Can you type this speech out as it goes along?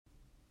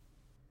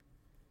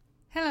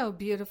Hello,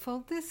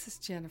 beautiful. This is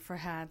Jennifer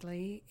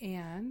Hadley,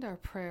 and our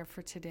prayer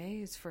for today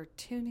is for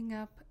tuning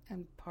up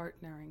and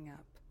partnering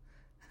up.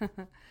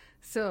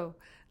 So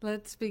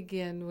let's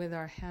begin with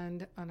our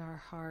hand on our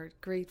heart,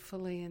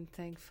 gratefully and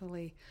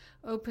thankfully,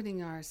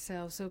 opening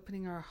ourselves,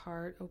 opening our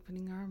heart,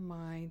 opening our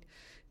mind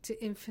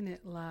to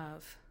infinite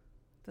love,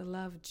 the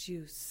love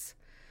juice,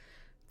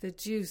 the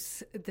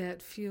juice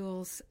that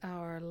fuels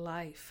our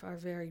life, our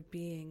very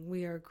being.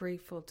 We are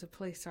grateful to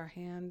place our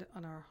hand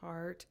on our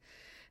heart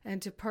and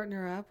to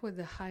partner up with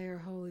the higher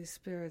Holy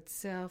Spirit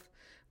self,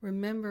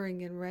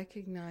 remembering and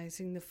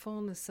recognizing the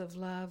fullness of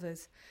love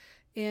as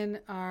in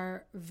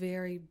our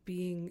very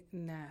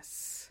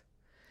beingness.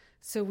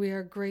 So we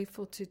are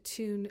grateful to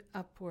tune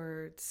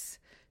upwards,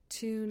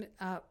 tune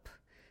up,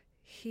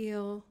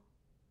 heal,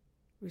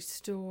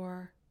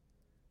 restore.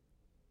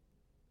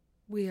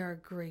 We are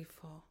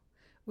grateful.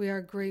 We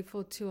are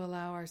grateful to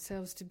allow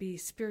ourselves to be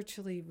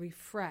spiritually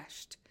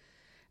refreshed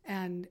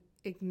and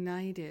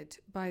ignited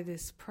by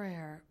this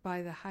prayer,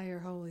 by the higher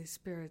Holy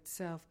Spirit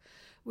self.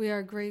 We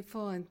are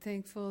grateful and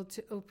thankful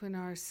to open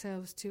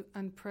ourselves to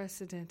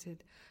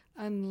unprecedented,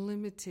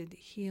 unlimited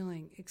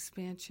healing,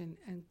 expansion,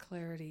 and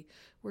clarity.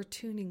 We're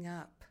tuning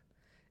up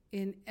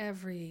in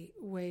every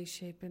way,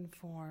 shape, and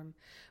form.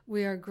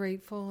 We are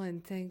grateful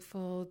and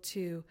thankful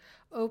to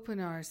open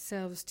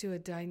ourselves to a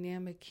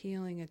dynamic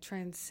healing, a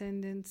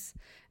transcendence,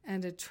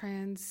 and a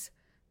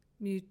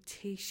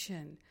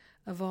transmutation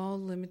of all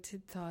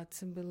limited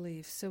thoughts and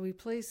beliefs. So we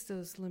place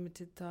those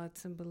limited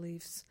thoughts and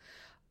beliefs,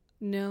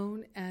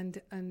 known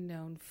and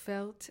unknown,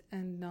 felt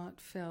and not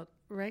felt,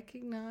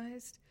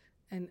 recognized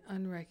and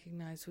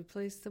unrecognized. We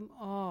place them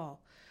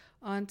all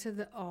onto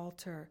the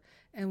altar,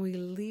 and we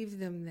leave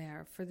them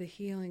there for the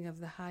healing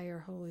of the higher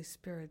Holy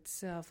Spirit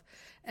self.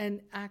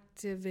 And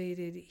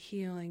activated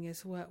healing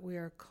is what we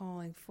are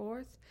calling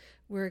forth.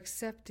 We're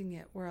accepting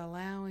it, we're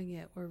allowing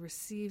it, we're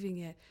receiving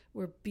it,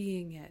 we're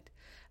being it.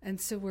 And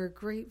so we're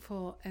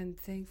grateful and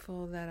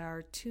thankful that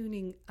our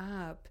tuning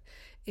up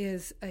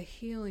is a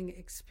healing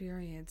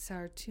experience.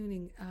 Our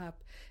tuning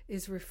up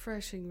is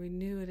refreshing,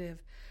 renewative,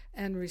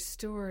 and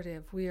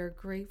restorative. We are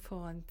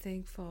grateful and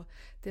thankful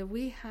that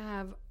we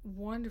have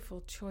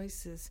wonderful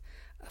choices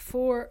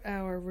for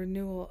our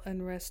renewal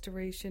and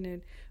restoration,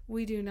 and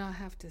we do not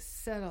have to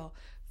settle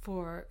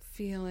for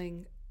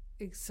feeling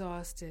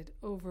exhausted,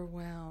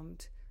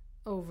 overwhelmed,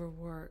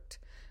 overworked.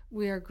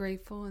 We are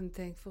grateful and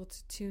thankful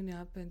to tune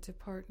up and to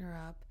partner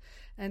up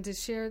and to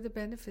share the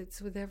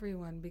benefits with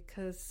everyone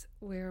because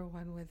we're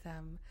one with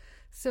them.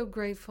 So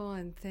grateful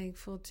and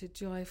thankful to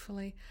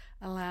joyfully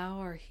allow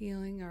our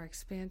healing, our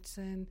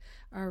expansion,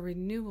 our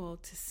renewal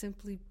to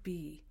simply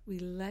be. We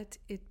let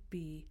it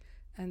be,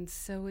 and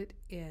so it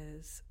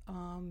is.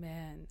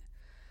 Amen.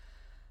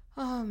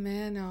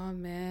 Amen,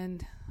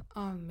 amen,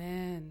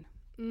 amen.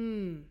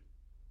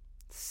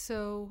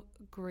 So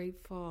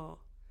grateful.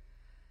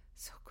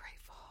 So grateful.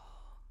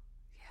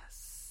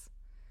 Yes.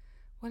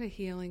 What a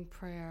healing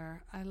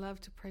prayer. I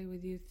love to pray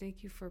with you.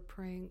 Thank you for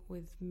praying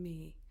with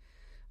me.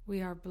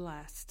 We are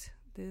blessed.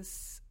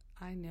 This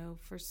I know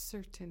for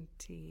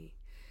certainty.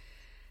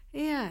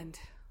 And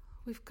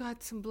we've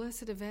got some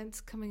blessed events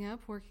coming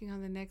up, working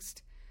on the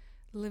next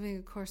Living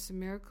A Course in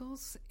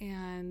Miracles.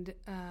 And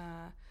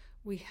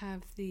we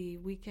have the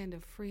Weekend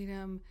of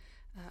Freedom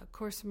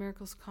Course in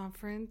Miracles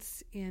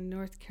Conference in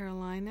North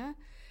Carolina.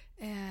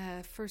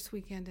 First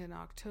weekend in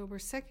October.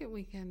 Second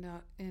weekend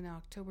in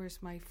October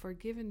is my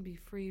Forgive and Be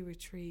Free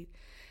retreat.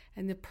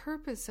 And the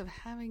purpose of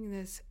having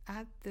this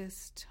at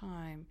this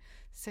time,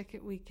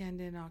 second weekend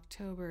in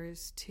October,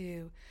 is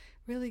to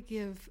really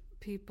give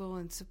people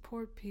and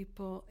support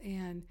people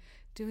and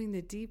doing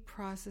the deep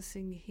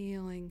processing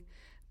healing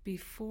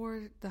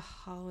before the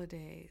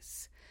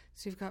holidays.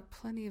 So you've got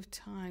plenty of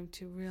time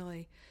to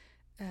really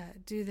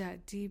do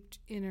that deep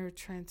inner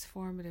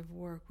transformative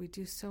work. We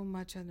do so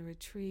much on the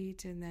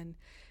retreat, and then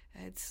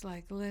it's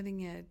like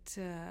letting it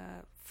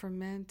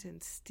ferment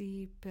and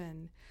steep,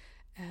 and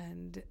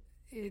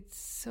it's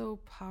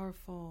so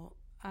powerful.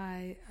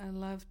 I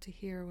love to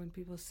hear when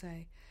people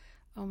say,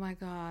 oh my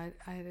God,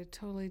 I had a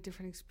totally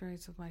different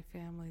experience with my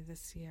family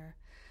this year.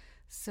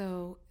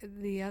 So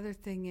the other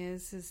thing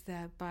is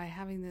that by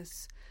having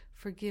this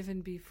Forgive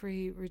and Be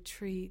Free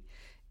retreat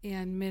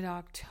in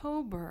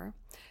mid-October,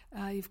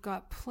 you've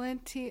got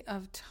plenty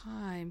of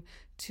time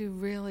to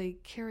really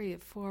carry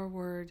it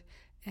forward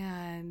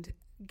and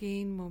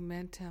gain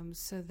momentum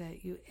so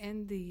that you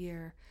end the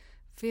year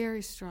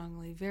very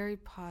strongly, very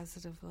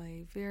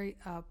positively, very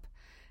up.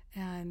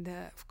 And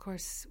of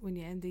course, when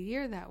you end the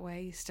year that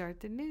way, you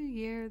start the new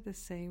year the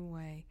same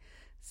way.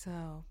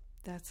 So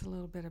that's a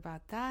little bit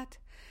about that.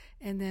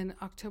 And then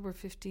October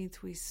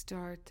 15th, we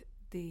start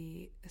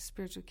the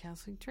Spiritual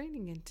Counseling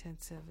Training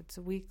Intensive. It's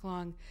a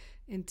week-long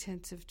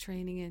intensive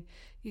training, and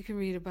you can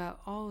read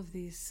about all of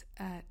these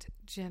at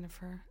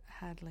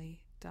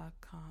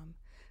jenniferhadley.com.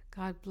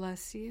 God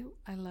bless you.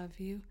 I love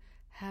you.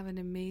 Have an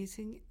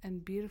amazing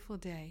and beautiful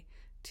day,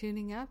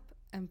 tuning up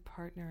and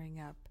partnering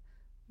up.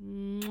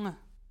 Mwah.